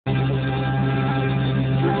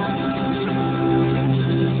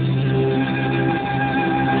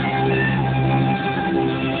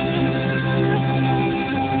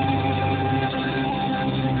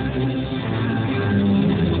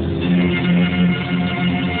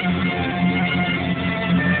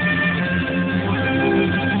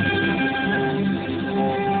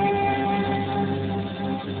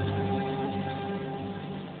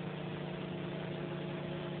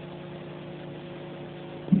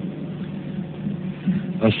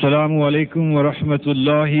Assalamu alaikum wa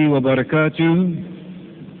rahmatullahi wa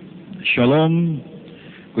barakatuh. Shalom.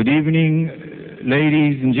 Good evening,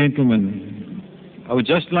 ladies and gentlemen. I would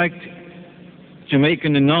just like to make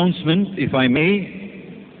an announcement, if I may,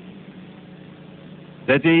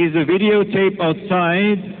 that there is a videotape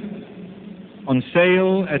outside on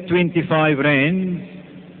sale at 25 Rand,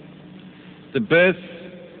 the birth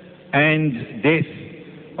and death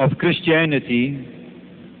of Christianity,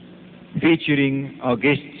 featuring our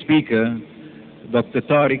guest speaker, Dr.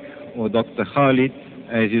 Tariq, or Dr. Khalid,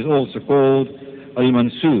 as is also called,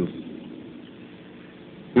 Al-Mansour.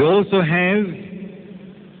 We also have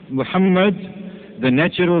Muhammad, the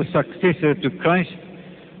natural successor to Christ,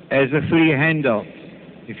 as a free handout.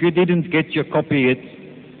 If you didn't get your copy yet,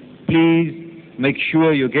 please make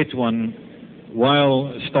sure you get one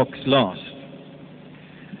while stocks last.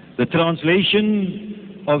 The translation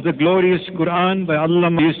of the glorious Qur'an by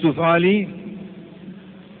Allama Yusuf Ali.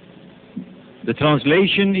 The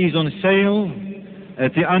translation is on sale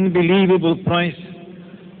at the unbelievable price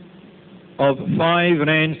of 5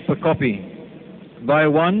 rands per copy. Buy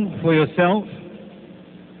one for yourself,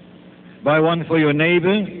 buy one for your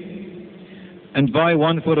neighbor, and buy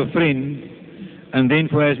one for a friend, and then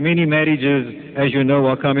for as many marriages as you know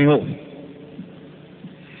are coming off.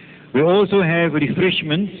 We also have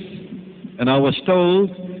refreshments, and I was told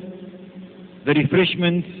the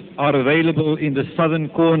refreshments are available in the southern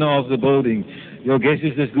corner of the building. Your guess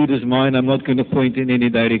is as good as mine. I'm not going to point in any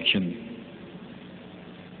direction.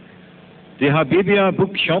 The Habibia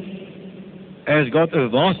bookshop has got a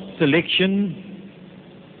vast selection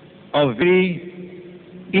of very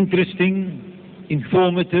interesting,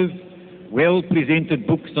 informative, well-presented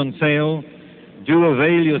books on sale. Do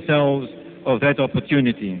avail yourselves of that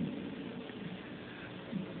opportunity.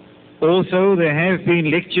 Also, there have been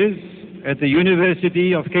lectures at the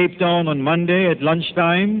University of Cape Town on Monday at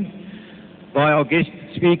lunchtime by our guest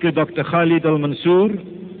speaker, Dr. Khalid Al-Mansour.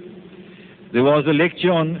 There was a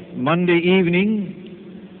lecture on Monday evening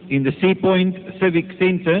in the Sea Point Civic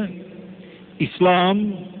Center,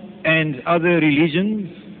 Islam and Other Religions.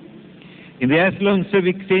 In the Athlone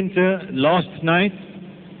Civic Center last night,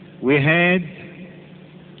 we had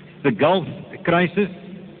the Gulf Crisis.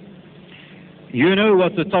 You know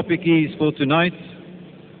what the topic is for tonight.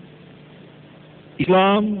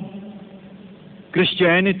 Islam,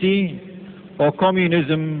 Christianity, or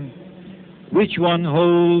communism, which one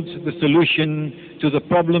holds the solution to the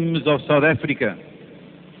problems of South Africa?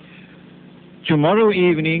 Tomorrow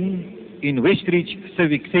evening in Westridge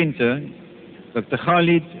Civic Center, Dr.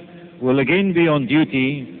 Khalid will again be on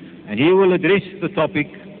duty, and he will address the topic,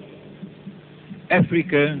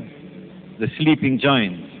 Africa, the sleeping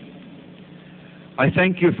giant. I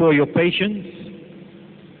thank you for your patience,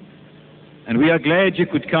 and we are glad you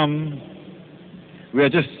could come. We are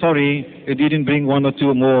just sorry you didn't bring one or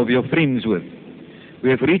two more of your friends with. We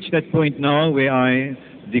have reached that point now where I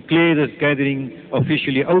declare this gathering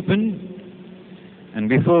officially open, and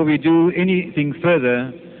before we do anything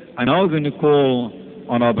further, I'm now going to call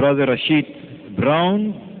on our brother Rashid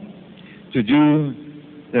Brown to do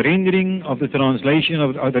the rendering of the translation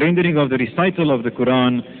of the rendering of the recital of the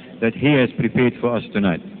Quran that he has prepared for us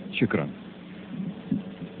tonight. Shukran.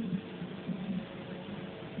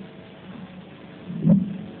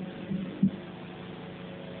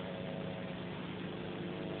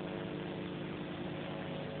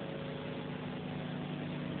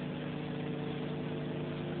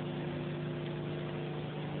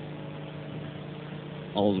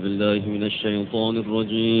 أعوذ بالله من الشيطان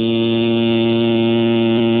الرجيم.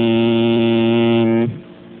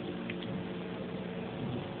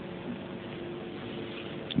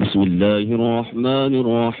 بسم الله الرحمن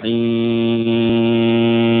الرحيم.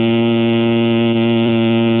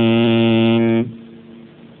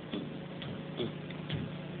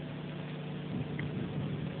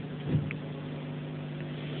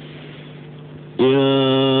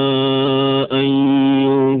 يا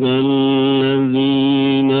أيها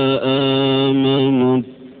الذين آمنوا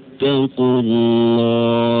اتقوا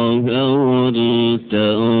الله ولتنظر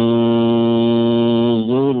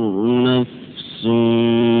نفس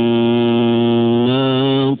ما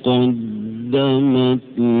قدمت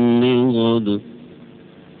لغد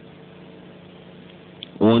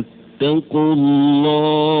واتقوا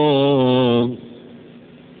الله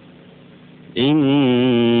إن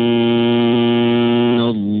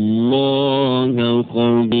الله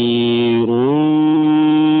خبير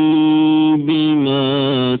بما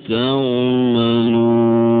تعملون.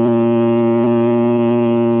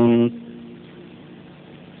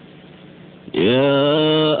 يا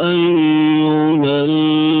أيها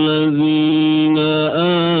الذين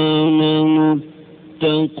آمنوا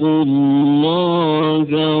اتقوا واتقوا الله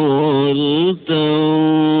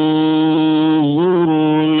ولتنظر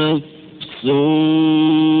نفس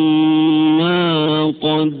ما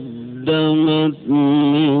قدمت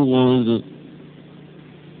لغد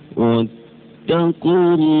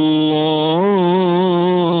واتقوا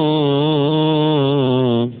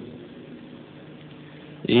الله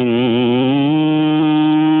إن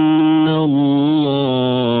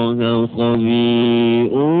الله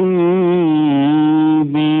خبير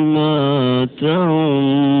بما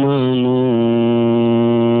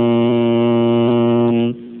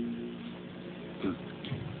تعملون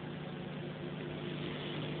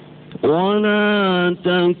ولا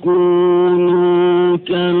تكونوا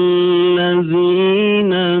كالذين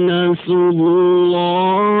نسوا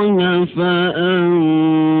الله فأنساهم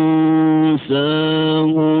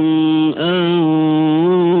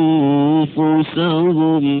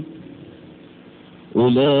أنفسهم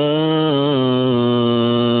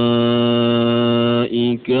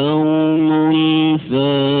أولئك هم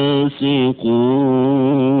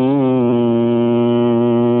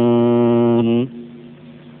الفاسقون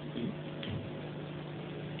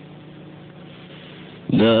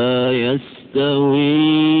لا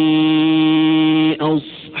يستوي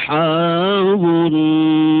أصحاب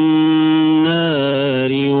النار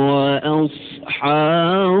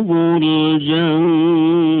وأصحاب الجنة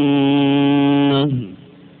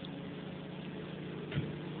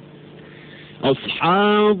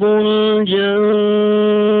أصحاب الجنة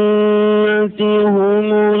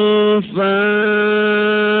هم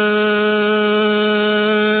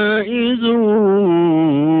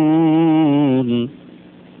الفائزون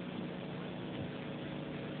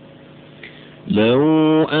لو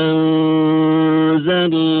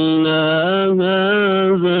أنزلنا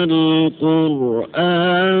هذا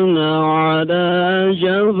القرآن على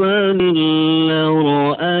جبل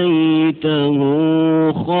لرأيته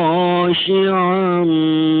خاشعا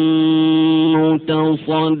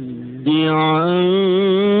متصدعا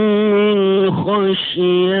من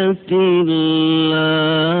خشية الله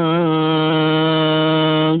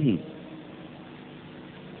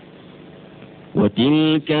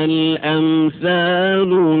وتلك الأمثال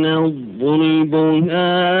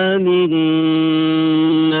نضربها للناس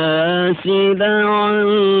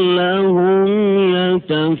لعلهم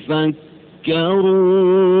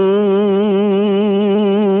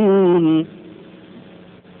يتفكرون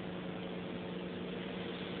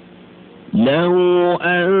لو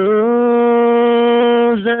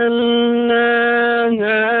أنزلنا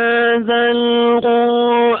هذا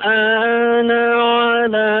القرآن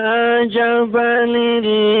على جبل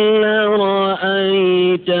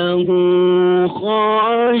لرأيته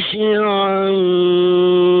خاشعا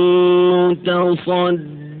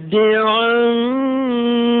متصدعا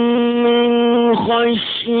من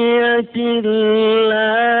خشية الله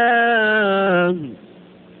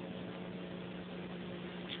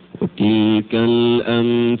وتلك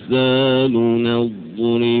الأمثال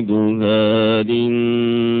نضربها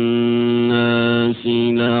للناس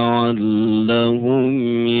لعلهم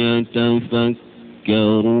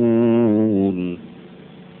يتفكرون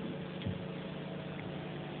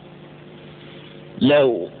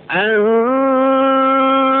لو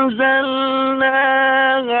أنزلنا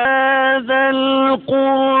هذا القرآن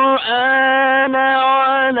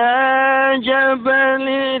على جبل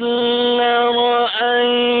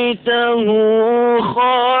لرأيته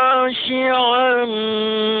خاشعا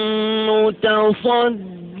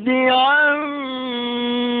متصدعا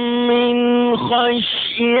من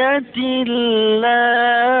خشية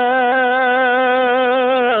الله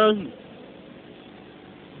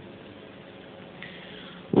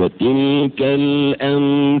وتلك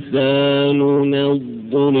الأمثال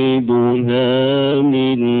نضربها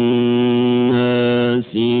للناس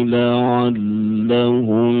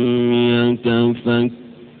لعلهم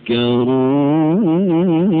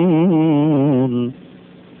يتفكرون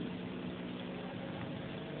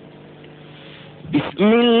بسم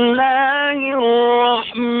الله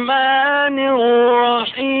الرحمن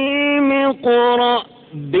الرحيم اقرأ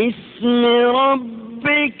باسم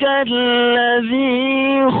ربك الذي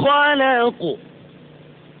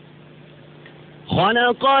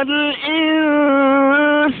خلق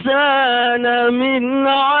الإنسان من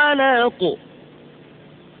علق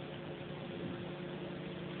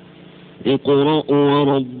اقرأ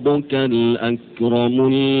وربك الأكرم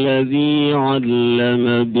الذي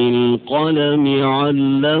علم بالقلم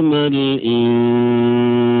علم الإنسان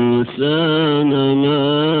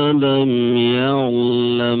ما لم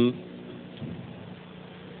يعلم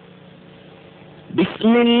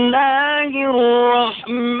بسم الله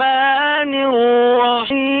الرحمن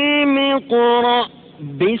الرحيم اقرأ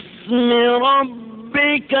باسم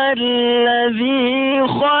ربك الذي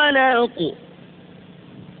خلق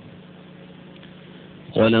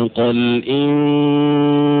خلق الإنسان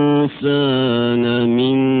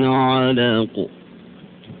من علق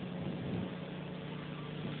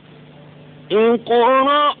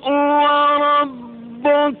اقرأ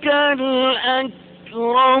وربك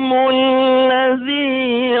الأكرم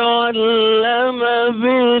الذي علم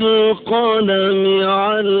بالقلم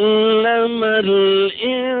علم الإنسان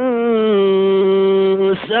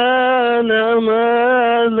ما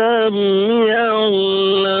لم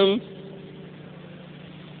يعلم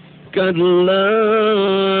كلا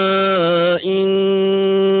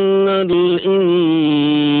إن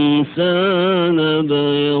الإنسان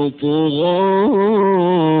ليطغى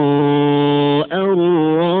أن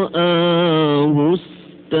رآه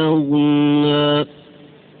استغنى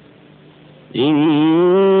إن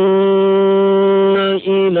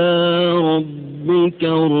إلى ربك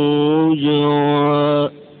الرجعى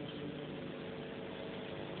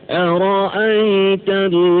أرأيت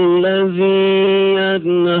الذي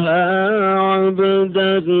ينهى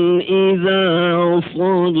عبدا إذا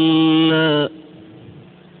صلى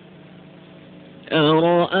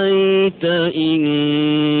أرأيت إن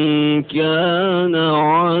كان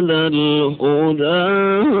على الهدى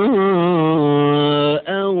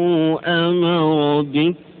أو أمر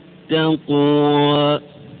بالتقوى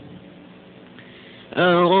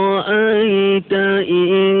أرأيت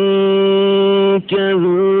إن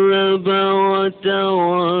كذب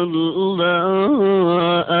وتولى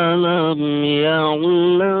ألم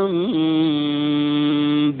يعلم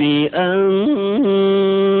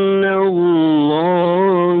بأن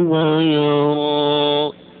الله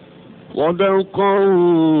يرى صدق الله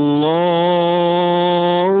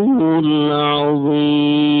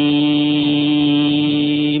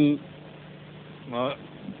العظيم.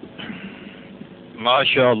 ما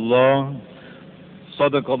شاء الله.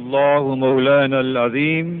 صدق الله مولانا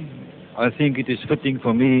العظيم. I think it is fitting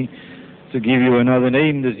for me to give you another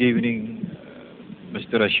name this evening,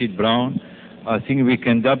 Mr. Rashid Brown. I think we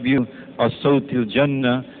can dub you As-Sawtil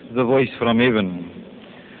Jannah, the voice from heaven.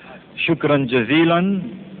 Shukran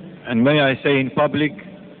Jazilan, and may I say in public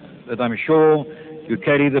that I'm sure you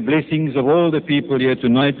carry the blessings of all the people here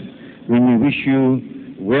tonight when we wish you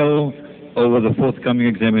well over the forthcoming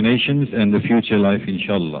examinations and the future life,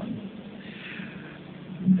 inshallah.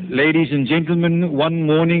 Ladies and gentlemen, one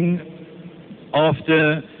morning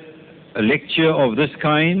after a lecture of this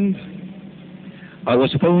kind, I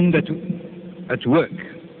was phoned at work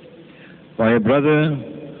by a brother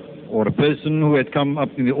or a person who had come up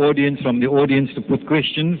in the audience, from the audience, to put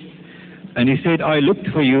questions, and he said, I looked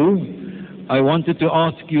for you, I wanted to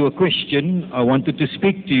ask you a question, I wanted to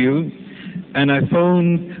speak to you, and I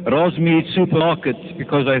phoned Rosmead Supermarket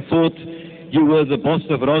because I thought you were the boss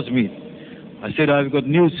of Rosmead. I said, I've got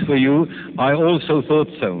news for you. I also thought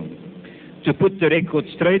so. To put the record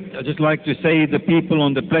straight, I'd just like to say the people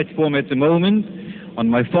on the platform at the moment, on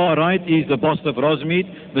my far right is the boss of Rosmead,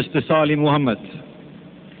 Mr. Salih Muhammad.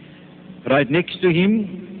 Right next to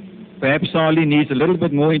him, perhaps Salih needs a little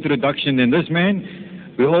bit more introduction than this man.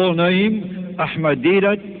 We all know him, Ahmad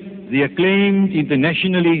Didat, the acclaimed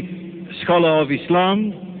internationally scholar of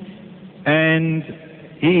Islam, and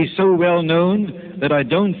he is so well known that I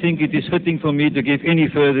don't think it is fitting for me to give any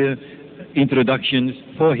further introductions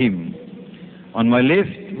for him. On my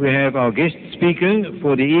left, we have our guest speaker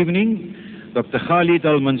for the evening, Dr. Khalid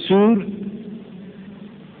Al-Mansour.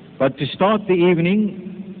 But to start the evening,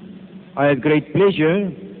 I have great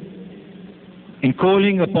pleasure in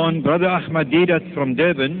calling upon Brother Ahmad Didat from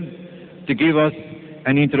Durban to give us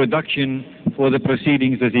an introduction for the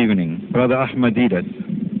proceedings this evening. Brother Ahmad Didat.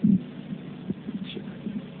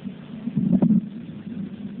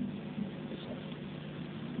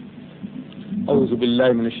 أعوذ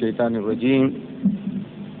بالله من الشيطان الرجيم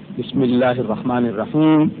بسم الله الرحمن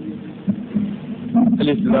الرحيم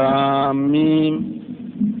ألف لام ميم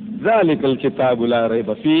ذلك الكتاب لا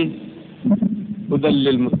ريب فيه هدى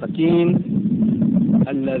للمتقين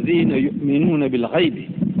الذين يؤمنون بالغيب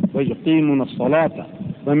ويقيمون الصلاة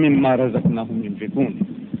ومما رزقناهم ينفقون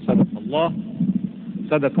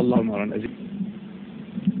صدق الله مولانا العظيم.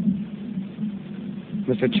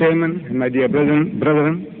 Mr. Chairman and my dear brethren,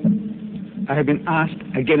 I have been asked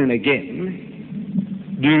again and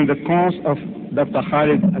again during the course of Dr.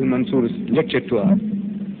 Khalid Al-Mansour's lecture tour,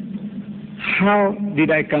 how did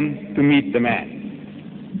I come to meet the man?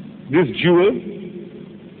 This jewel,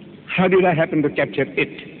 how did I happen to capture it?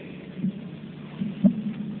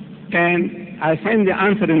 And I find the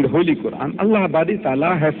answer in the Holy Qur'an. Allah Badi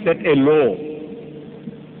Ta'ala has set a law.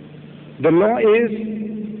 The law is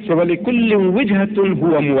So وَلِكُلٍّ وِجْهَةٌ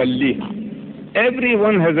هُوَ مُوَلِّيهَا.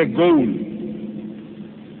 Everyone has a goal,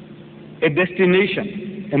 a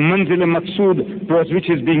destination, a manzil maqsood towards which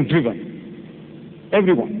is being driven.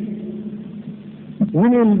 Everyone.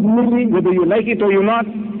 Whether you like it or you not,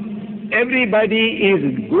 everybody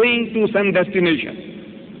is going to some destination.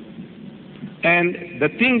 And the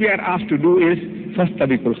thing we are asked to do is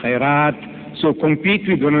fastabiqul khairat. So compete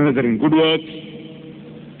with one another in good works,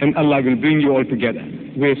 and Allah will bring you all together,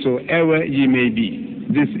 wheresoever ye may be.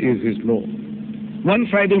 This is His law. One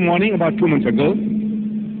Friday morning, about 2 months ago,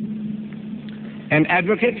 an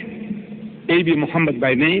advocate, A.B. Muhammad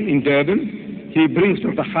by name, in Durban, he brings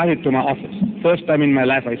Dr. Khalid to my office. First time in my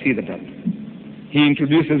life I see the brother. He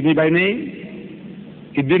introduces me by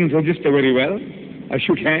name. It didn't register very well. I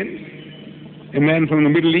shook hands. A man from the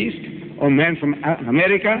Middle East, or a man from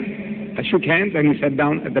America. I shook hands and he sat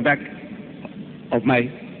down at the back of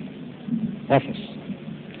my office.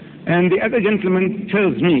 And the other gentleman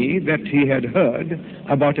tells me that he had heard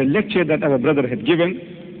about a lecture that our brother had given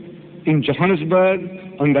in Johannesburg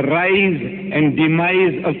on the rise and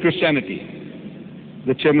demise of Christianity.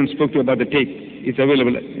 The chairman spoke to you about the tape. It's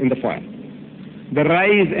available in the file. The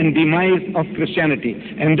rise and demise of Christianity.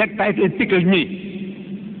 And that title tickled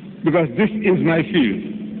me, because this is my field.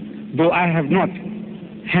 Though I have not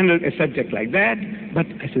handled a subject like that, but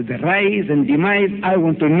I said the rise and demise, I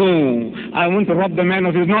want to know. I want to rob the man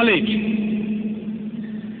of his knowledge.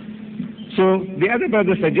 So the other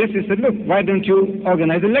brother suggested, he said, look, why don't you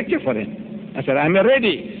organize a lecture for him? I said, I'm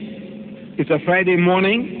ready. It's a Friday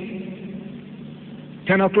morning,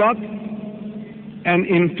 10 o'clock, and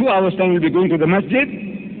in 2 hours' time we'll be going to the masjid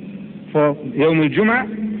for Yawm al-Jum'ah.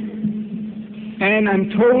 And I'm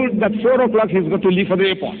told that 4 o'clock he's got to leave for the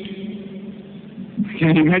airport.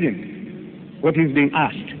 Can you imagine what he's being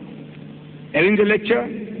asked? Arrange a lecture,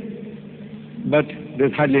 but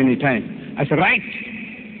there's hardly any time. I said, right,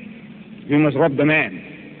 you must rob the man.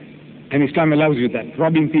 And Islam allows you that,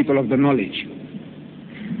 robbing people of the knowledge.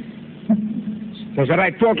 So I said,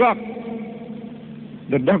 right, 2 o'clock.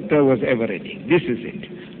 The doctor was ever ready. This is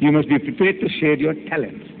it. You must be prepared to share your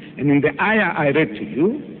talents. And in the ayah I read to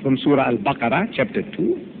you from Surah Al-Baqarah, chapter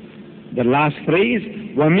 2, the last phrase,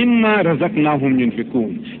 وَمِمَّا رَزَقْنَاهُمْ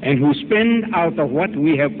يُنْفِقُونَ, and who spend out of what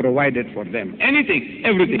we have provided for them. Anything,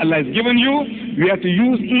 everything Allah has given you, we have to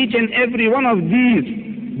use each and every one of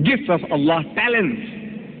these gifts of Allah, talents,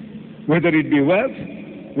 whether it be wealth,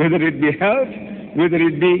 whether it be health, whether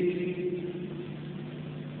it be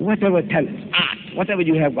whatever talents, art, whatever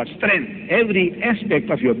you have got, strength, every aspect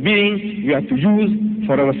of your being you have to use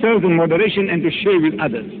for ourselves in moderation and to share with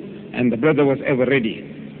others. And the brother was ever ready.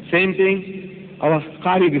 Same thing, our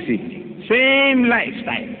Qari this evening. Same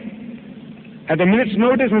lifestyle. At a minute's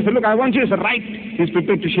notice, he said, look, I want you to say, right. He's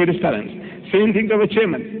prepared to share his talents. Same thing to our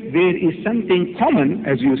chairman. There is something common,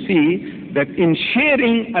 as you see, that in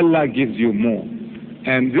sharing, Allah gives you more.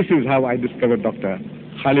 And this is how I discovered Dr.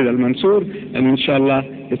 Khalid Al-Mansour, and inshallah,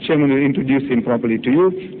 the chairman will introduce him properly to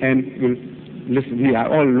you, and we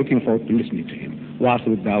are all looking forward to listening to him. وآخر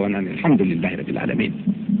الدعوانا الحمد لله رب العالمين.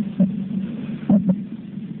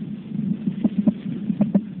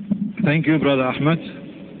 Thank you, Brother Ahmed.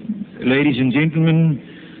 Ladies and gentlemen,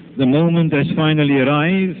 the moment has finally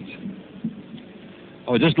arrived.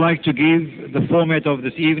 I would just like to give the format of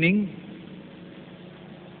this evening.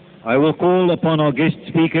 I will call upon our guest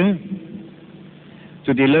speaker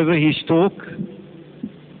to deliver his talk,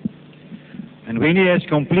 and when he has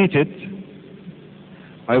completed,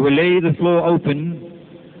 I will lay the floor open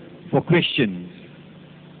for questions.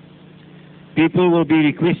 People will be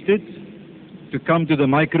requested to come to the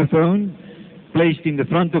microphone placed in the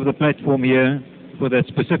front of the platform here for that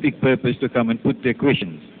specific purpose, to come and put their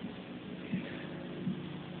questions.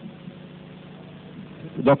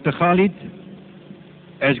 Dr. Khalid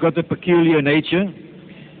has got a peculiar nature.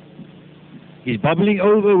 He's bubbling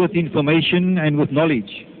over with information and with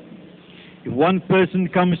knowledge. If one person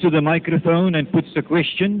comes to the microphone and puts a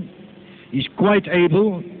question, he's quite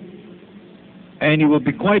able and he will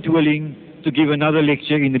be quite willing to give another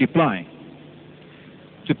lecture in reply.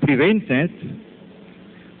 To prevent that,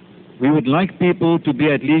 we would like people to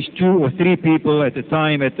be at least 2 or 3 people at a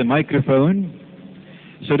time at the microphone,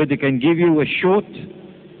 so that they can give you a short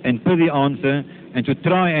and pithy answer, and to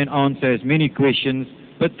try and answer as many questions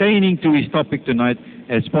pertaining to his topic tonight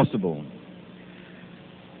as possible.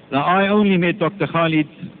 Now, I only met Dr. Khalid,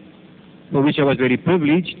 for which I was very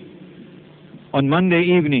privileged, on Monday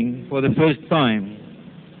evening for the first time.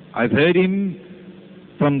 I've heard him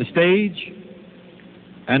from the stage,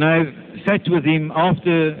 and I've sat with him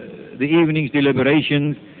after the evening's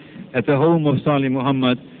deliberations at the home of Salih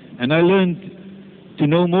Muhammad, and I learned to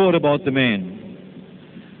know more about the man.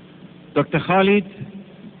 Dr. Khalid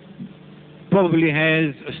probably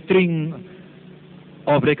has a string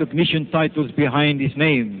of recognition titles behind his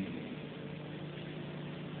name.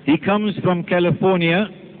 He comes from California.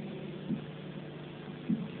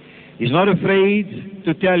 He's not afraid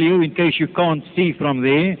to tell you, in case you can't see from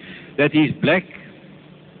there, that he's black.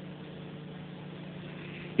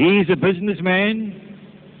 He is a businessman,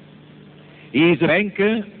 he is a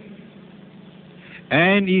banker,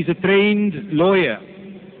 and he's a trained lawyer.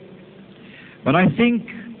 But I think,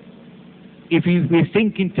 if we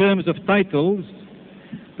think in terms of titles,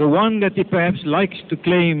 the one that he perhaps likes to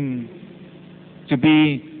claim to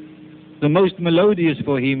be the most melodious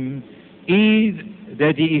for him is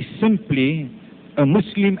that he is simply a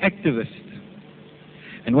Muslim activist.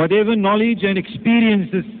 And whatever knowledge and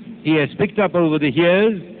experiences he has picked up over the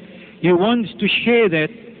years, he wants to share that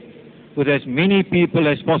with as many people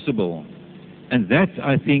as possible. And that,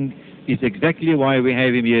 I think, is exactly why we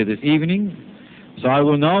have him here this evening. So I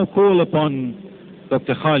will now call upon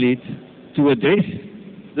Dr. Khalid to address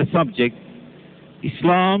the subject,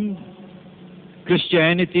 Islam,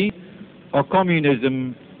 Christianity, or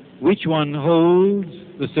communism, which one holds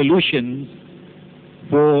the solutions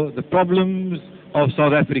for the problems of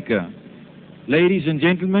South Africa. Ladies and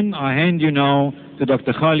gentlemen, I hand you now to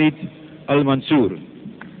Dr. Khalid Al-Mansour.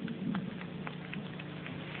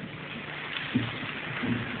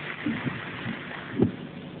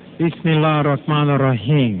 Bismillah ar-Rahman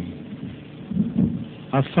ar-Rahim.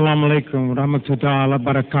 Assalamu alaikum rahmatullahi wa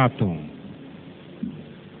barakatuh.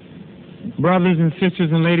 Brothers and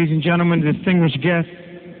sisters and ladies and gentlemen, distinguished guests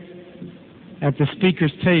at the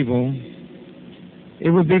speaker's table,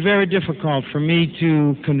 it would be very difficult for me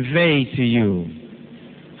to convey to you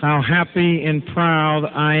how happy and proud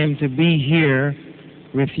I am to be here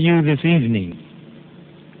with you this evening.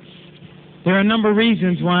 There are a number of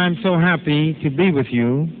reasons why I'm so happy to be with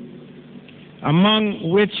you,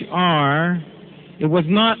 among which are, it was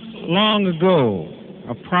not long ago,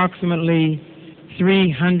 approximately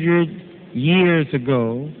 300 years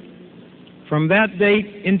ago, from that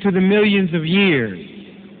date into the millions of years,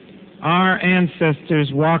 our ancestors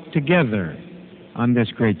walked together on this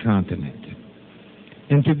great continent.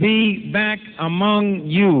 And to be back among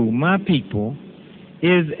you, my people,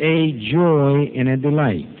 is a joy and a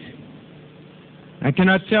delight. I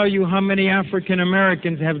cannot tell you how many African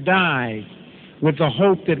Americans have died with the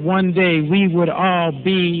hope that one day we would all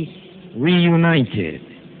be reunited.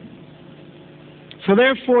 So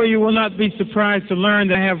therefore, you will not be surprised to learn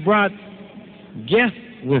that I have brought guests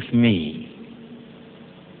with me.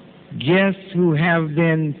 Guests who have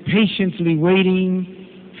been patiently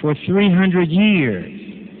waiting for 300 years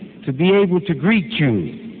to be able to greet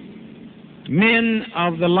you. Men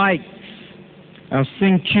of the likes of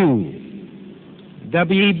Cinque,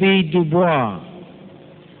 W.E.B. Du Bois,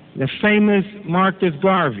 the famous Marcus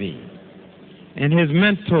Garvey, and his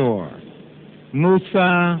mentor,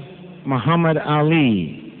 Musa Muhammad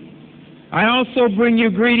Ali. I also bring you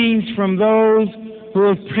greetings from those who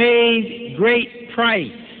have paid great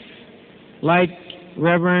price, like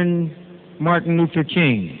Reverend Martin Luther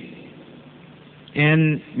King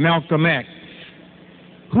and Malcolm X,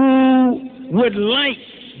 who would like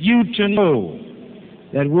you to know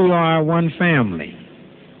that we are one family.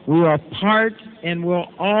 We are part and will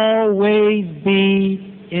always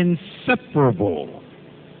be inseparable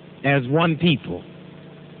as one people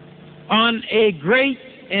on a great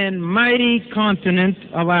and mighty continent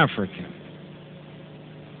of Africa,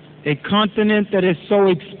 a continent that is so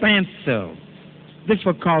expansive,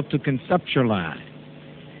 difficult to conceptualize.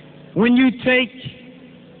 When you take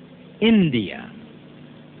India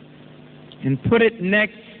and put it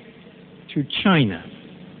next to China,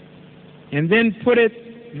 and then put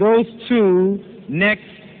those two next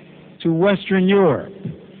to Western Europe,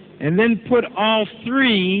 and then put all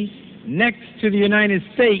three next to the United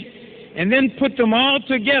States, and then put them all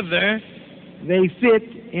together, they fit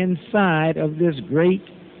inside of this great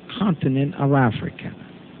continent of Africa.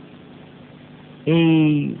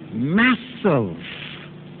 A massive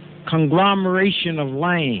conglomeration of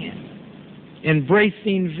land,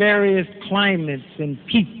 embracing various climates and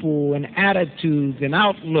people and attitudes and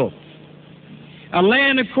outlooks. A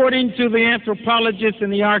land, according to the anthropologists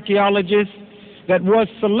and the archaeologists, that was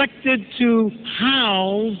selected to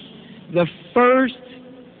house the first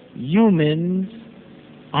humans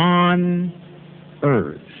on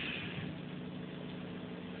Earth.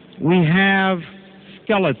 We have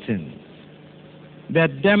skeletons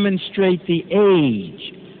that demonstrate the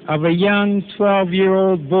age of a young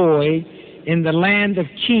 12-year-old boy in the land of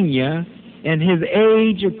Kenya, and his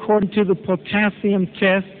age, according to the potassium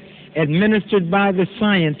test, administered by the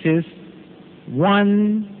scientists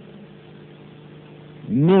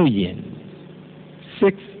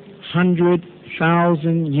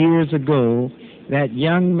 1,600,000 years ago. That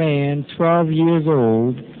young man, 12 years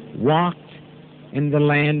old, walked in the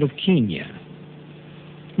land of Kenya.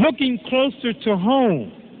 Looking closer to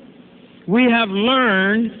home, we have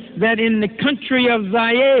learned that in the country of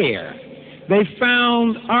Zaire, they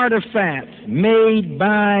found artifacts made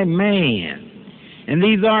by man. And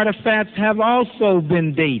these artifacts have also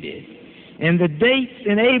been dated. And the dates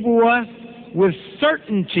enable us with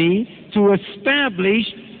certainty to establish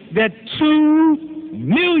that 2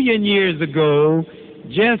 million years ago,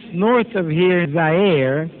 just north of here in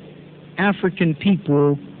Zaire, African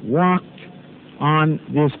people walked on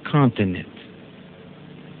this continent.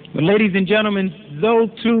 But ladies and gentlemen, though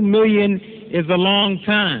 2 million is a long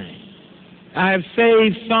time, I have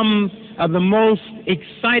saved some of the most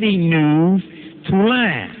exciting news to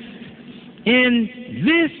last. In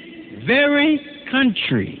this very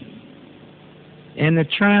country, in the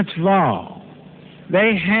Transvaal,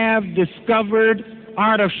 they have discovered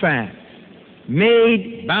artifacts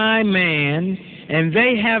made by man, and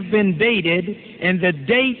they have been dated, and the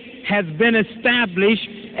date has been established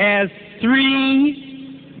as 3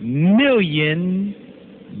 million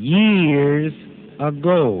years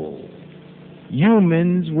ago.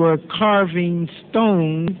 Humans were carving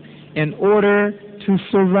stone in order to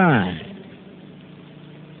survive.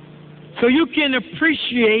 So you can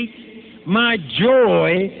appreciate my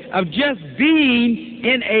joy of just being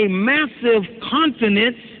in a massive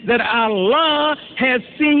continent that Allah has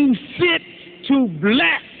seen fit to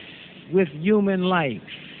bless with human life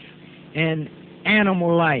and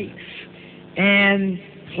animal life and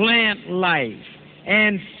plant life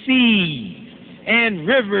and seas and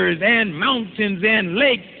rivers and mountains and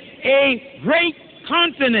lakes, a great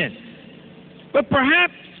continent. But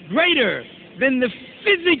perhaps greater than the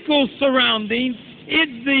physical surroundings is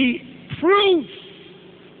the proof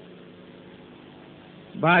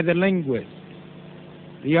by the linguists,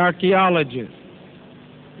 the archaeologists,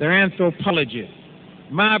 the anthropologists,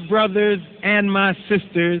 my brothers and my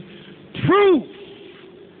sisters, proof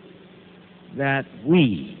that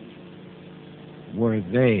we were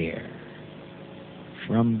there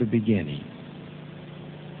from the beginning.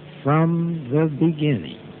 From the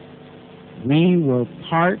beginning, we were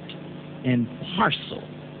part and parcel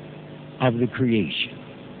of the creation.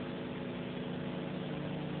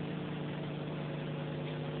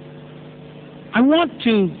 I want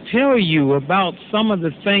to tell you about some of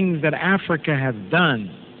the things that Africa has done,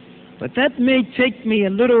 but that may take me a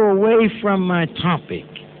little away from my topic.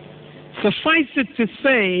 Suffice it to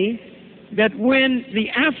say that when the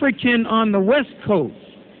African on the west coast,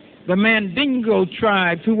 the Mandingo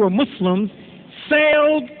tribes who were Muslims,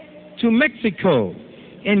 sailed to Mexico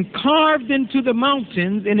and carved into the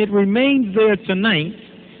mountains, and it remains there tonight,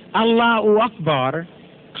 Allahu Akbar,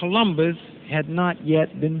 Columbus had not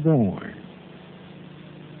yet been born.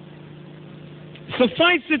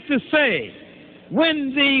 Suffice it to say,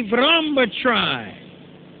 when the Vramba tribe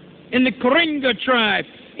and the Kuringa tribe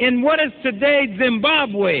in what is today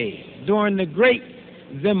Zimbabwe, during the great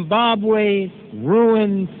Zimbabwe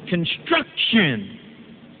ruin construction,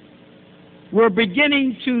 were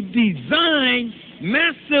beginning to design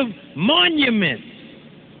massive monuments,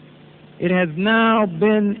 it has now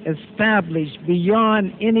been established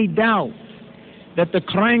beyond any doubt that the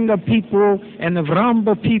Kuringa people and the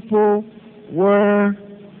Vramba people were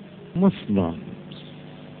Muslims.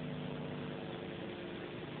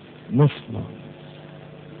 Muslims.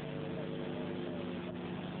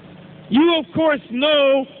 You, of course,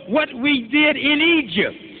 know what we did in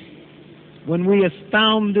Egypt when we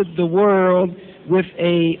astounded the world with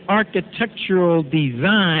an architectural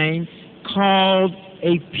design called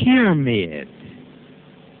a pyramid.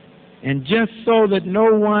 And just so that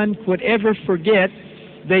no one could ever forget,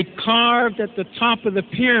 they carved at the top of the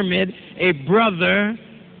pyramid a brother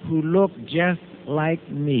who looked just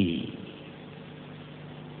like me.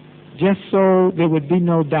 Just so there would be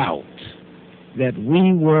no doubt that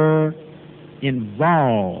we were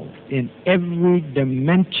involved in every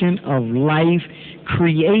dimension of life,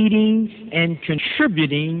 creating and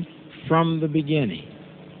contributing from the beginning.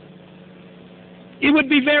 It would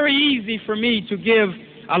be very easy for me to give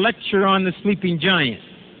a lecture on the sleeping giant,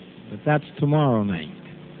 but that's tomorrow night.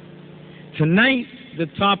 Tonight, the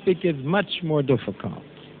topic is much more difficult,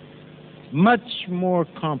 much more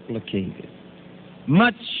complicated,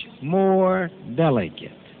 much more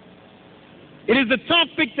delicate. It is a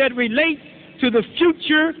topic that relates to the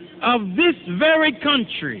future of this very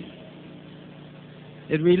country.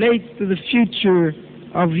 It relates to the future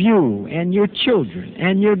of you and your children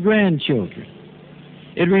and your grandchildren.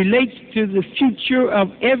 It relates to the future of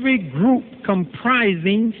every group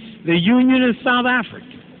comprising the Union of South Africa.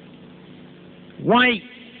 White,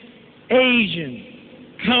 Asian,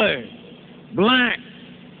 colored, black,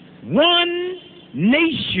 one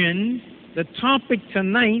nation, the topic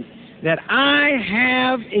tonight that I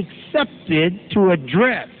have accepted to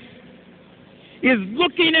address is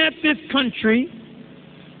looking at this country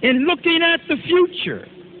and looking at the future.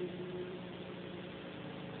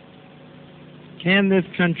 Can this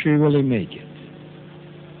country really make it?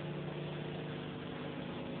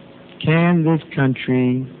 Can this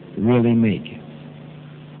country really make it?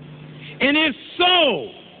 And if so,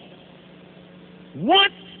 what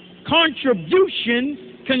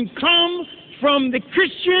contribution can come from the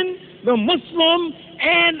Christian, the Muslim,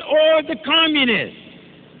 and or the communist?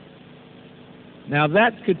 Now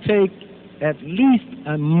that could take at least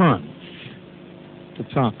a month to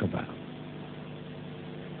talk about,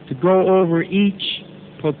 to go over each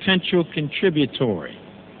potential contributory,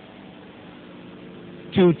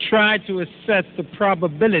 to try to assess the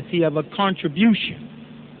probability of a contribution.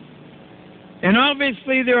 And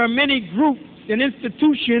obviously there are many groups and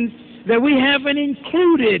institutions that we haven't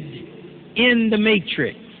included in the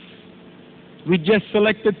matrix. We just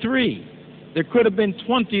selected 3. There could have been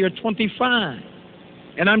 20 or 25.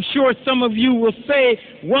 And I'm sure some of you will say,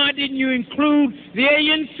 why didn't you include the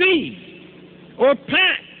ANC or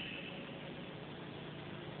PAC?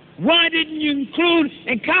 Why didn't you include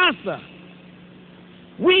ICASA?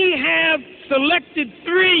 We have selected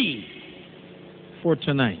 3 for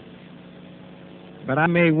tonight. But I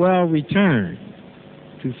may well return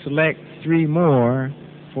to select 3 more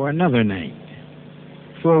for another night.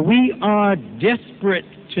 For we are desperate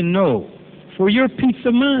to know, for your peace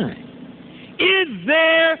of mind, is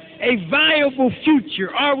there a viable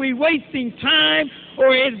future? Are we wasting time,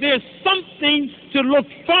 or is there something to look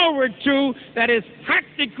forward to that is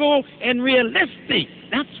practical and realistic?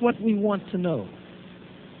 That's what we want to know.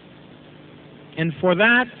 And for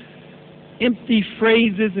that, empty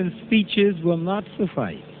phrases and speeches will not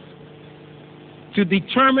suffice. To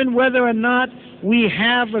determine whether or not we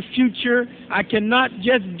have a future, I cannot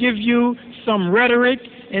just give you some rhetoric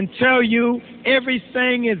and tell you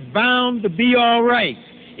everything is bound to be all right.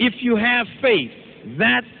 If you have faith,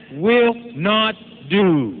 that will not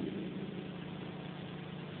do.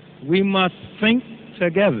 We must think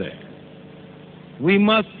together. We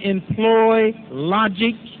must employ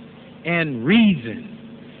logic and reason.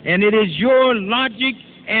 And it is your logic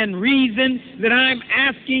and reason that I'm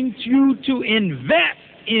asking you to invest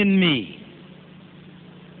in me.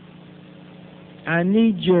 I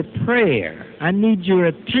need your prayer. I need your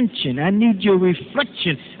attention. I need your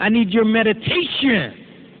reflection. I need your meditation.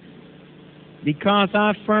 Because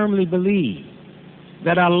I firmly believe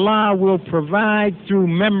that Allah will provide through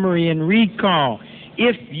memory and recall.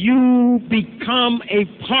 If you become a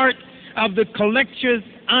part of the collective's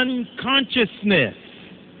unconsciousness,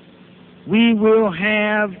 we will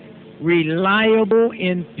have reliable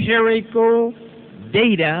empirical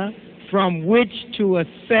data from which to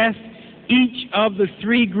assess each of the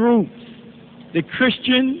 3 groups, the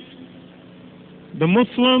Christians, the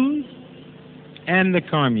Muslims, and the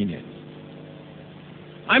communists.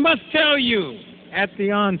 I must tell you at the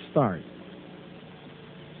onstart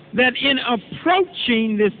that in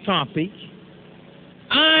approaching this topic,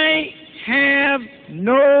 I have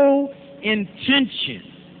no intention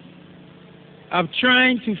of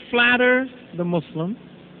trying to flatter the Muslim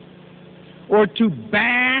or to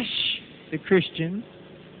bash the Christian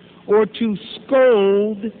or to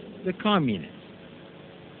scold the communists.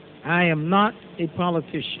 I am not a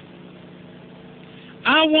politician.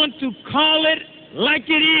 I want to call it like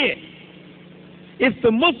it is. If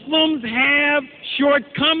the Muslims have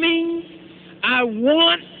shortcomings, I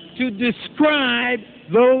want to describe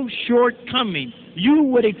those shortcomings. You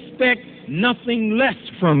would expect nothing less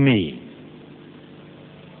from me.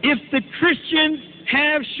 If the Christians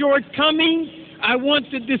have shortcomings, I want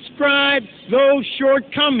to describe those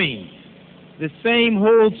shortcomings. The same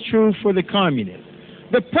holds true for the communists.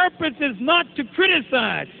 The purpose is not to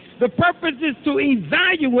criticize. The purpose is to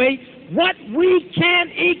evaluate what we can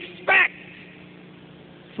expect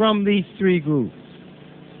from these 3 groups.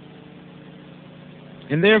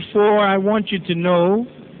 And therefore, I want you to know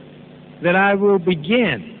that I will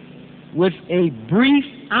begin with a brief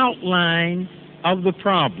outline of the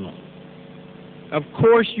problem. Of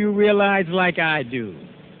course, you realize, like I do,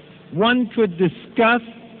 one could discuss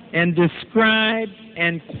and describe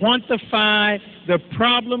and quantify the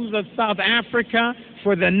problems of South Africa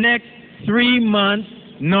for the next 3 months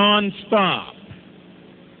non-stop.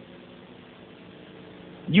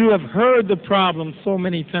 You have heard the problem so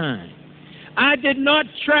many times. I did not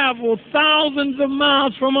travel thousands of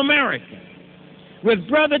miles from America with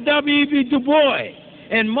Brother W.B. Du Bois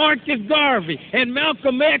and Marcus Garvey and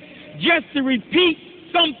Malcolm X just to repeat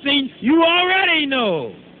something you already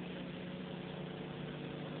know.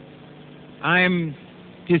 I am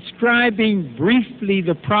describing briefly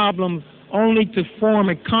the problem only to form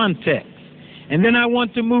a context, and then I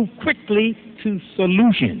want to move quickly to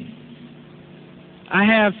solutions. I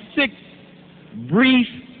have 6 brief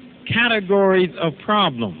categories of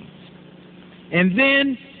problems, and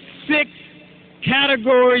then 6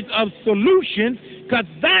 categories of solutions, because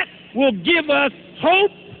that will give us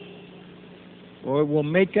hope or it will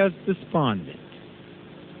make us despondent.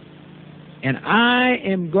 And I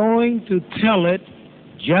am going to tell it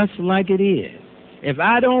just like it is. If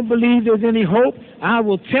I don't believe there's any hope, I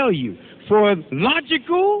will tell you. For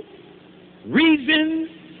logical reasons,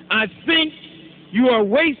 I think you are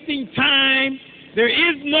wasting time. There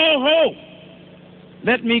is no hope.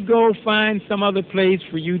 Let me go find some other place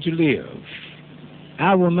for you to live.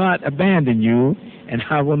 I will not abandon you, and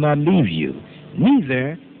I will not leave you.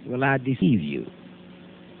 Neither will I deceive you.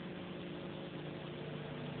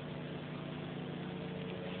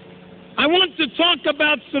 I want to talk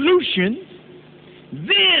about solutions.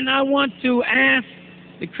 Then I want to ask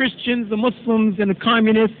the Christians, the Muslims, and the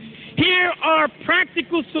communists, here are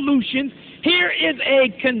practical solutions. Here is a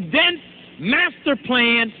condensed master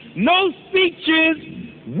plan, no speeches.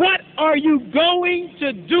 What are you going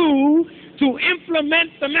to do to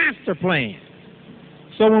implement the master plan?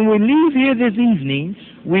 So when we leave here this evening,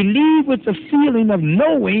 we leave with the feeling of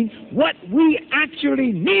knowing what we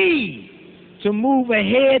actually need to move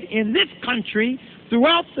ahead in this country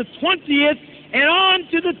throughout the 20th and on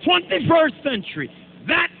to the 21st century.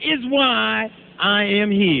 That is why I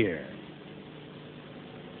am here.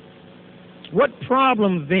 What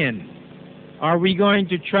problems then are we going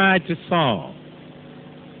to try to solve?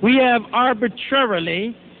 We have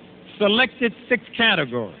arbitrarily selected 6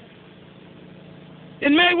 categories. It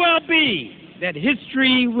may well be that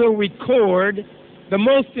history will record the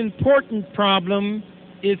most important problem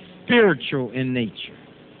is spiritual in nature.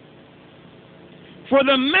 For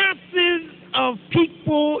the masses of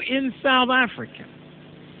people in South Africa,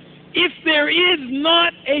 if there is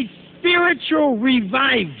not a spiritual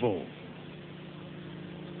revival,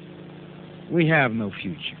 we have no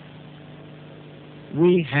future.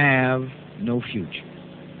 We have no future.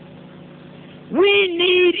 We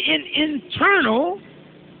need an internal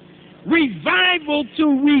revival to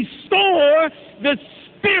restore the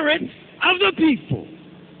spirit of the people.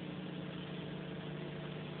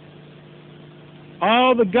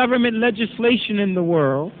 All the government legislation in the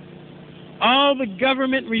world, all the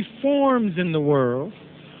government reforms in the world,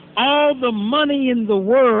 all the money in the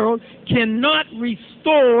world cannot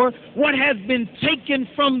restore what has been taken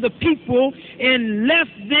from the people and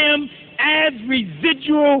left them as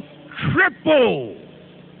residual cripples,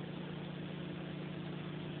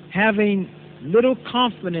 having little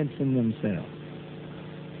confidence in themselves,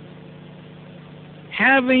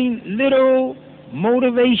 having little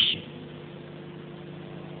motivation,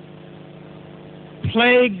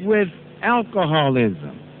 plagued with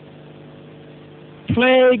alcoholism,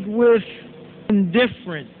 plagued with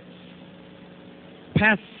indifference,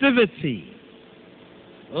 passivity,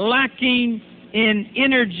 lacking in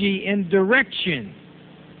energy and direction.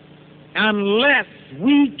 Unless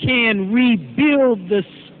we can rebuild the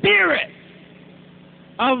spirit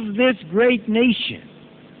of this great nation,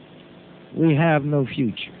 we have no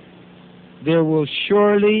future. There will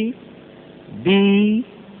surely be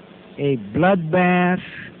a bloodbath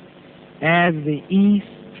as the East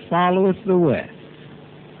followeth the West.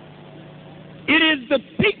 It is the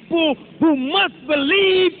people who must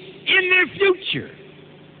believe in their future.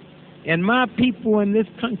 And my people in this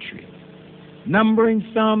country, numbering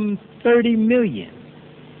some 30 million,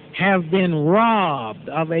 have been robbed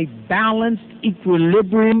of a balanced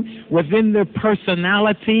equilibrium within their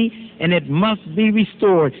personality, and it must be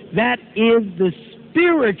restored. That is the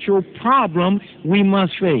spiritual problem we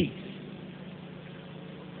must face.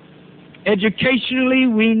 Educationally,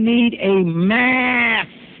 we need a mass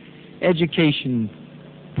education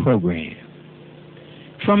program.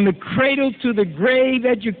 From the cradle to the grave,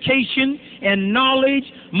 education and knowledge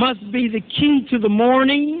must be the key to the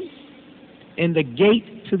morning and the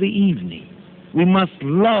gate to the evening. We must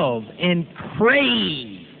love and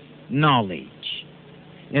crave knowledge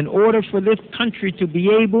in order for this country to be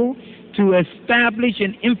able to establish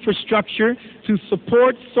an infrastructure to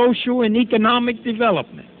support social and economic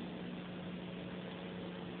development.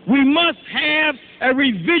 We must have a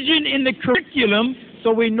revision in the curriculum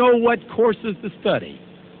so we know what courses to study.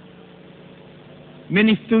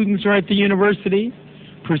 Many students are at the university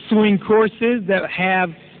pursuing courses that have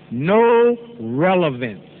no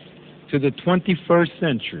relevance to the 21st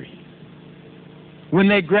century. When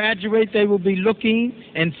they graduate, they will be looking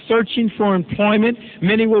and searching for employment.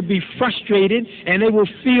 Many will be frustrated and they will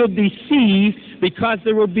feel deceived because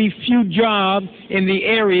there will be few jobs in the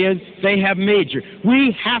areas they have majored.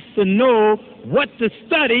 We have to know what to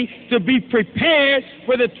study to be prepared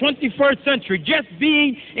for the 21st century. Just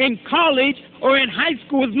being in college or in high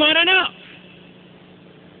school is not enough.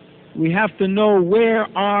 We have to know where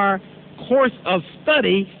our course of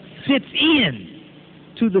study fits in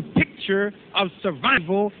to the picture of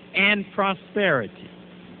survival and prosperity.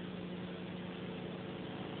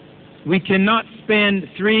 We cannot spend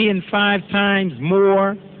 3 and 5 times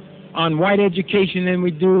more on white education than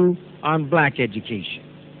we do on black education.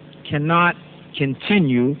 Cannot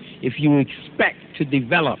continue if you expect to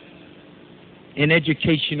develop an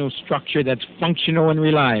educational structure that's functional and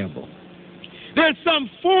reliable. There's some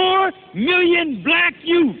 4 million black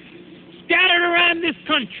youth scattered around this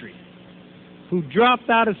country who dropped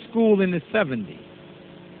out of school in the 70s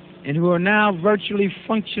and who are now virtually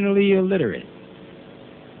functionally illiterate.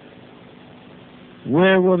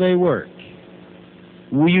 Where will they work?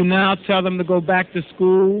 Will you now tell them to go back to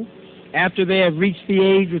school after they have reached the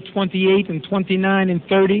age of 28 and 29 and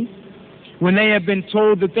 30, when they have been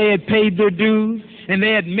told that they had paid their dues and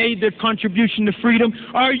they had made their contribution to freedom?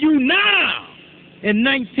 Are you now, in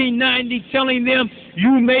 1990, telling them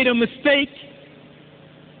you made a mistake?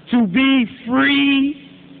 To be free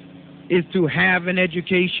is to have an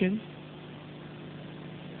education.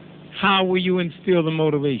 How will you instill the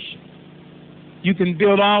motivation? You can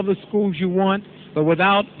build all the schools you want, but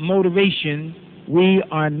without motivation, we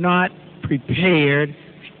are not prepared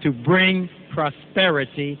to bring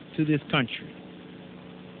prosperity to this country.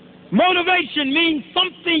 Motivation means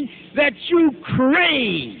something that you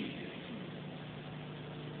crave,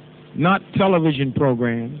 not television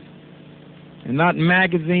programs, and not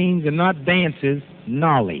magazines and not dances.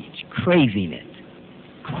 Knowledge, craving it.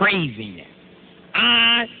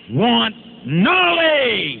 I want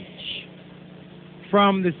knowledge.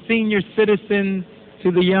 From the senior citizen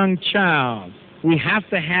to the young child, we have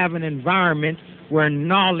to have an environment where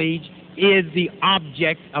knowledge is the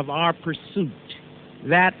object of our pursuit.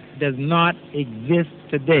 That does not exist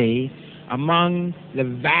today among the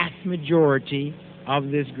vast majority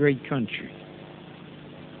of this great country.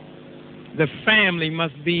 The family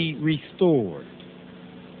must be restored.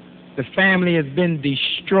 The family has been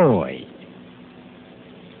destroyed.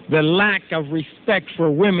 The lack of respect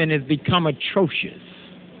for women has become atrocious.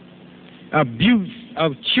 Abuse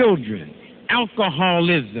of children,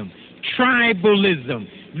 alcoholism, tribalism.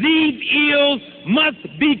 These ills must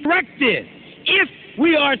be corrected if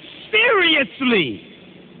we are seriously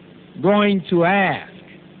going to ask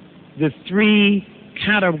the 3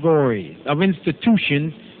 categories of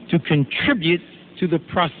institutions to contribute to the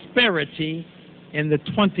prosperity in the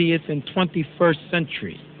 20th and 21st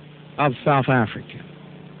century of South Africa.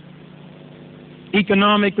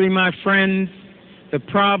 Economically, my friends, the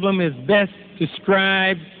problem is best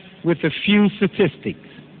described with a few statistics.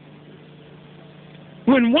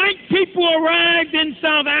 When white people arrived in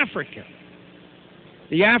South Africa,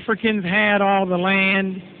 the Africans had all the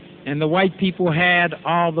land and the white people had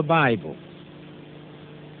all the Bibles.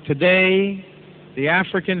 Today, the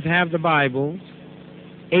Africans have the Bibles.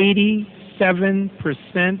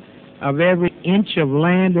 87% of every inch of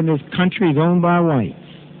land in this country is owned by whites.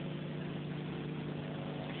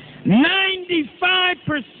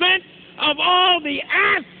 95% of all the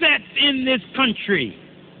assets in this country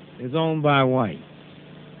is owned by whites.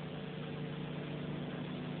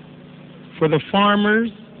 For the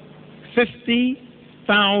farmers,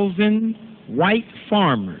 50,000 white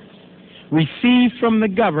farmers receive from the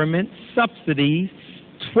government subsidies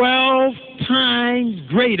 12 times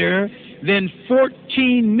greater than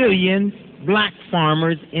 14 million black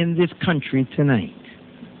farmers in this country tonight.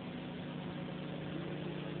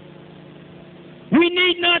 We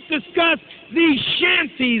need not discuss these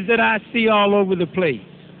shanties that I see all over the place.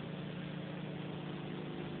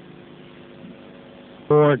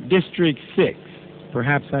 Or District 6.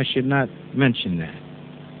 Perhaps I should not mention that.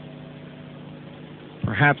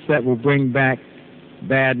 Perhaps that will bring back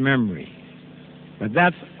bad memories. But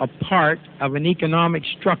that's a part of an economic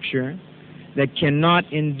structure that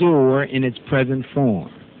cannot endure in its present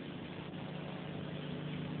form.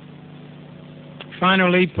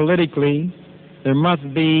 Finally, politically, there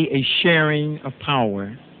must be a sharing of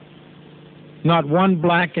power. Not one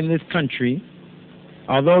black in this country,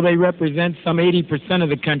 although they represent some 80% of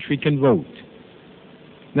the country, can vote.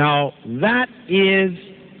 Now, that is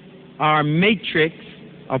are a matrix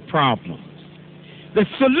of problems. The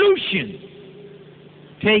solutions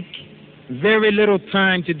take very little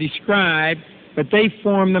time to describe, but they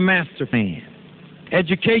form the master plan.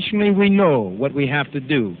 Educationally, we know what we have to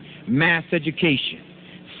do. Mass education,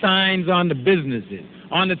 signs on the businesses,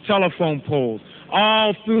 on the telephone poles,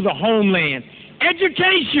 all through the homeland.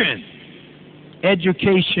 Education!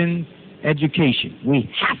 Education, education. We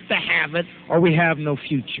have to have it or we have no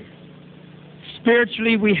future.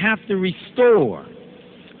 Spiritually, we have to restore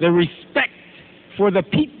the respect for the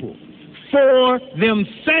people, for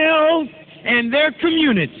themselves and their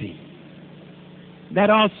community. That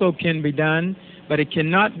also can be done, but it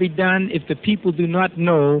cannot be done if the people do not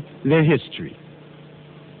know their history.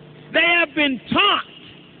 They have been taught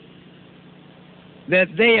that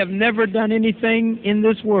they have never done anything in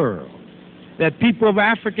this world, that people of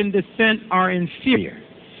African descent are inferior.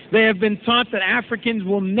 They have been taught that Africans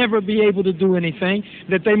will never be able to do anything,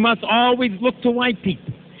 that they must always look to white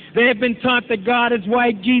people. They have been taught that God is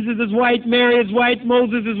white, Jesus is white, Mary is white,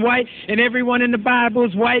 Moses is white, and everyone in the Bible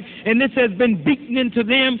is white, and this has been beaten into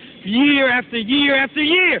them year after year after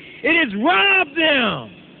year. It has robbed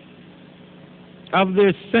them of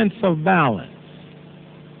their sense of balance.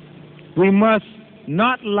 We must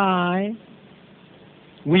not lie,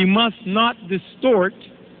 we must not distort,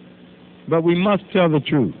 but we must tell the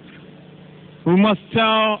truth. We must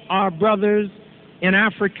tell our brothers in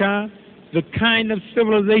Africa the kind of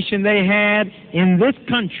civilization they had in this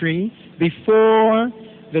country before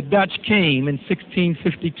the Dutch came in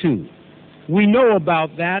 1652. We know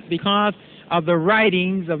about that because of the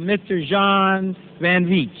writings of Mr. Jan van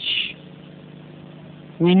Veach.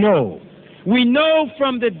 We know. We know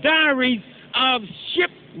from the diaries of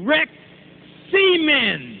shipwrecked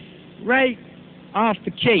seamen right off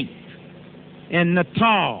the Cape and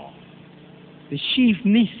Natal, the Chief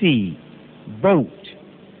Nisi boat.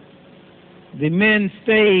 The men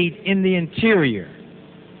stayed in the interior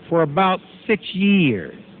for about 6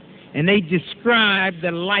 years, and they described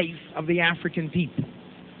the life of the African people.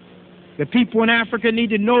 The people in Africa need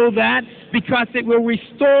to know that because it will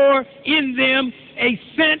restore in them a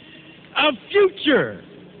sense of future.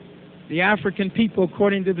 The African people,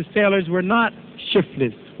 according to the sailors, were not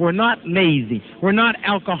shiftless, were not lazy, were not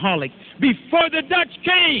alcoholics before the Dutch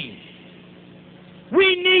came.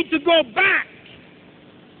 We need to go back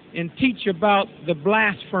and teach about the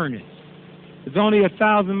blast furnace. It's only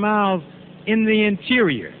 1,000 miles in the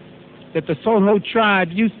interior that the Soho tribe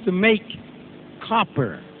used to make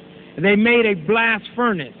copper. They made a blast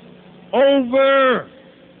furnace over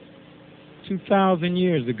 2,000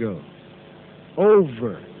 years ago.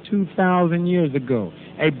 Over 2,000 years ago.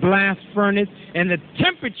 A blast furnace, and the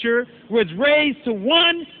temperature was raised to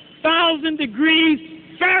 1,000 degrees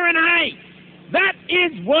Fahrenheit. That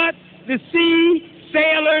is what the sea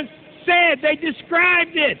sailors said. They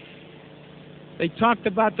described it. They talked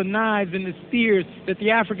about the knives and the spears that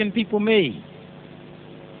the African people made.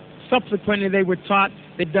 Subsequently, they were taught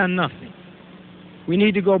they'd done nothing. We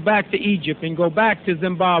need to go back to Egypt and go back to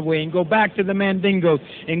Zimbabwe and go back to the Mandingos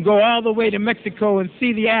and go all the way to Mexico and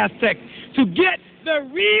see the Aztecs to get the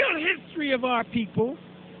real history of our people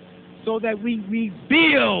so that we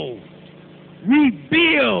rebuild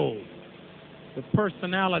the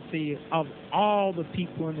personality of all the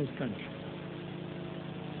people in this country.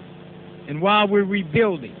 And while we're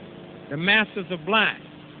rebuilding the masses of black,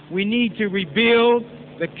 we need to rebuild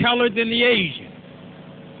the colored and the Asian.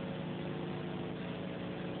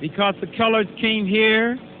 Because the colored came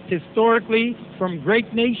here historically from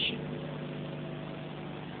great nations.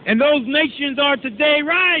 And those nations are today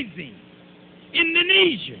rising.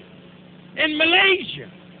 Indonesia and Malaysia.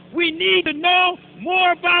 We need to know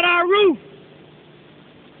more about our roots.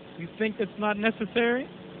 You think that's not necessary?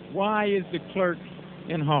 Why is the clerk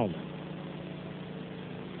in Holland?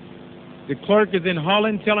 The clerk is in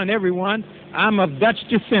Holland telling everyone, I'm of Dutch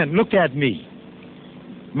descent. Look at me,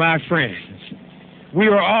 my friends. We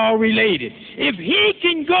are all related. If he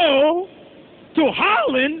can go to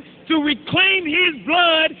Holland to reclaim his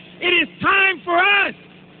blood, it is time for us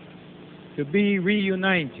to be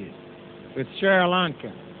reunited with Sri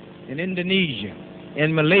Lanka and Indonesia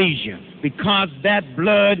and Malaysia, because that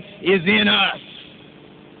blood is in us.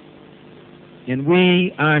 And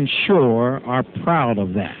we, I'm sure, are proud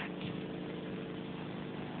of that.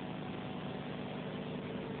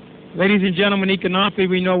 Ladies and gentlemen, economically,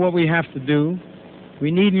 we know what we have to do. We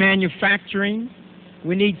need manufacturing.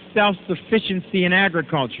 We need self-sufficiency in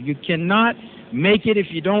agriculture. You cannot make it if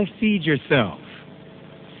you don't feed yourself.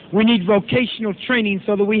 We need vocational training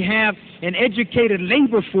so that we have an educated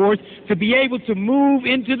labor force to be able to move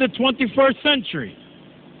into the 21st century.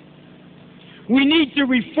 We need to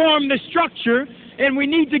reform the structure, and we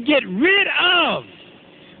need to get rid of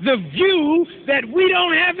the view that we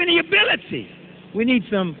don't have any ability. We need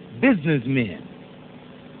some businessmen.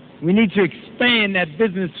 We need to expand that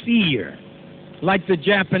business sphere like the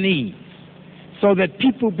Japanese, so that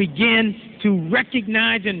people begin to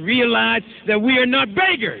recognize and realize that we are not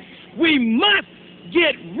beggars. We must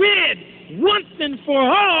get rid, once and for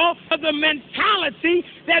all, of the mentality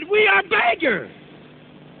that we are beggars.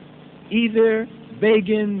 Either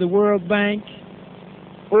begging the World Bank,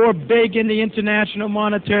 or begging the International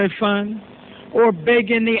Monetary Fund, or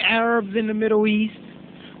begging the Arabs in the Middle East,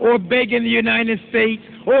 or begging the United States,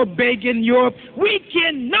 or begging Europe. We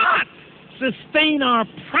cannot sustain our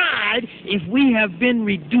pride if we have been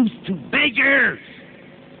reduced to beggars.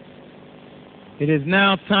 It is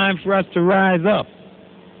now time for us to rise up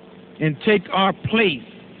and take our place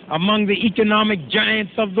among the economic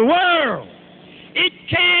giants of the world. It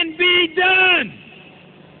can be done.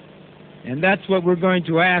 And that's what we're going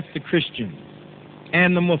to ask the Christians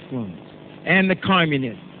and the Muslims and the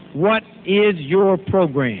communists. What is your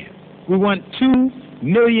program? We want 2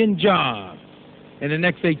 million jobs in the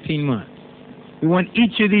next 18 months. We want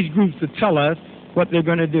each of these groups to tell us what they're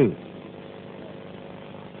going to do.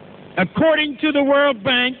 According to the World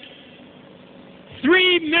Bank,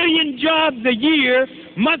 3 million jobs a year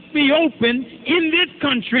must be open in this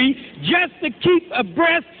country just to keep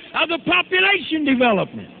abreast of the population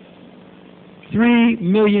development. 3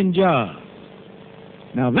 million jobs.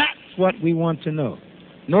 Now that's what we want to know.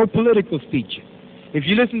 No political speeches. If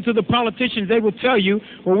you listen to the politicians, they will tell you,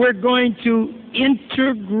 well, we're going to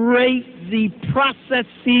integrate the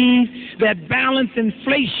processes that balance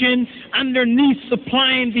inflation underneath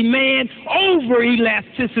supply and demand over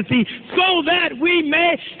elasticity so that we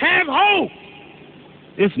may have hope.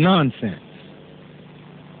 It's nonsense.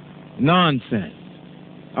 Nonsense.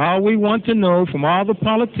 All we want to know from all the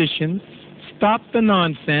politicians, stop the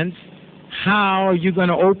nonsense. How are you going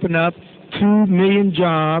to open up 2 million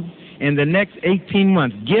jobs in the next 18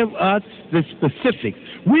 months? Give us the specifics.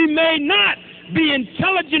 We may not be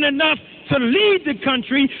intelligent enough to lead the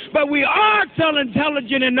country, but we are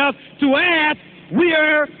intelligent enough to ask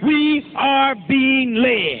where we are being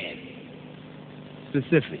led.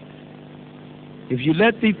 Specifics. If you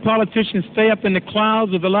let these politicians stay up in the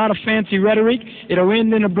clouds with a lot of fancy rhetoric, it'll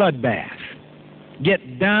end in a bloodbath.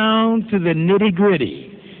 Get down to the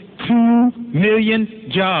nitty-gritty. 2 million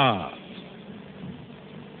jobs.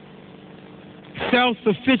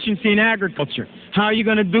 Self-sufficiency in agriculture. How are you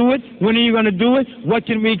going to do it? When are you going to do it? What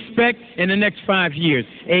can we expect in the next 5 years?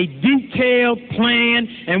 A detailed plan,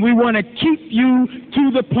 and we want to keep you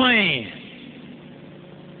to the plan.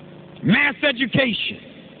 Mass education.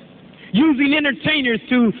 Using entertainers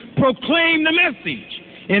to proclaim the message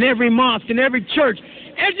in every mosque, in every church.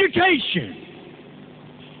 Education.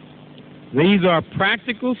 These are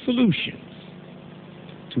practical solutions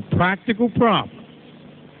to practical problems.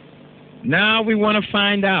 Now we want to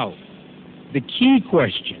find out the key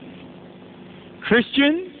question.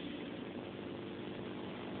 Christians,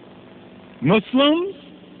 Muslims,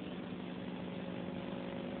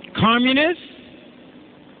 communists,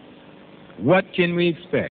 what can we expect?